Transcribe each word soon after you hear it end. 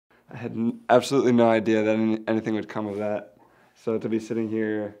I had absolutely no idea that anything would come of that. So to be sitting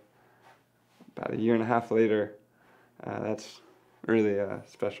here about a year and a half later, that's really a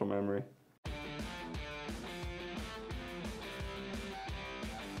special memory.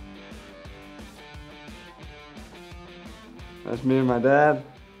 That's me and my dad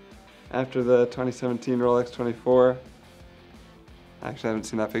after the 2017 Rolex 24. I actually haven't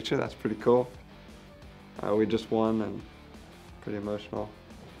seen that picture. That's pretty cool. We just won and pretty emotional.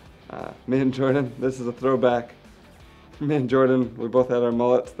 Me and Jordan, this is a throwback. Me and Jordan, we both had our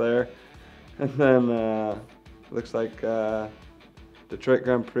mullets there. And then looks like Detroit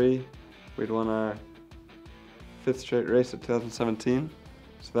Grand Prix. We'd won our 5th straight race of 2017.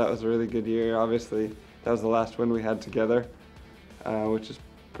 So that was a really good year. Obviously, that was the last win we had together, which is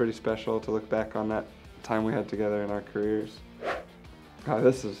pretty special to look back on that time we had together in our careers.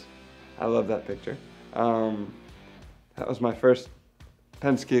 I love that picture. That was my first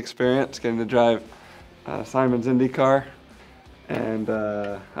Penske experience, getting to drive Simon's Indy car. And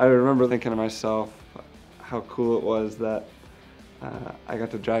I remember thinking to myself how cool it was that I got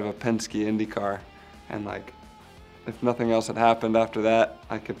to drive a Penske Indy car. And like, if nothing else had happened after that,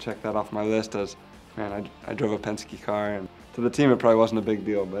 I could check that off my list as, man, I drove a Penske car. And to the team, it probably wasn't a big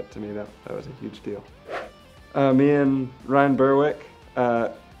deal, but to me, that was a huge deal. Me and Ryan Berwick,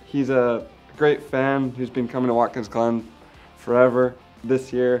 he's a great fan who's been coming to Watkins Glen forever.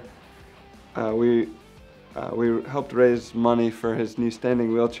 This year, we helped raise money for his new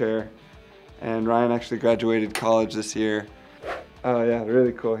standing wheelchair, and Ryan actually graduated college this year. Oh yeah,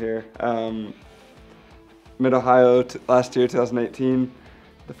 really cool here. Mid-Ohio last year, 2018,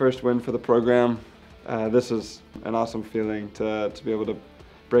 the first win for the program. This is an awesome feeling to be able to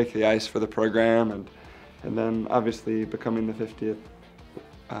break the ice for the program, and then obviously becoming the 50th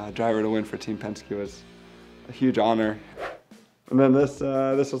driver to win for Team Penske was a huge honor. And then this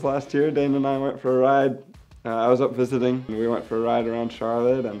was last year. Dane and I went for a ride. I was up visiting, and we went for a ride around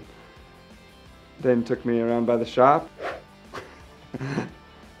Charlotte, and Dane took me around by the shop.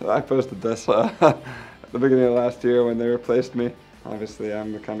 I posted this at the beginning of last year when they replaced me. Obviously,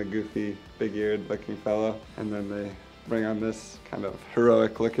 I'm the kind of goofy, big-eared looking fellow, and then they bring on this kind of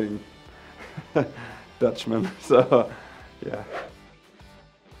heroic looking Dutchman, so yeah.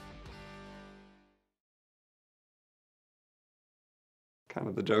 Kind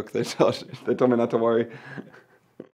of the joke they told me not to worry.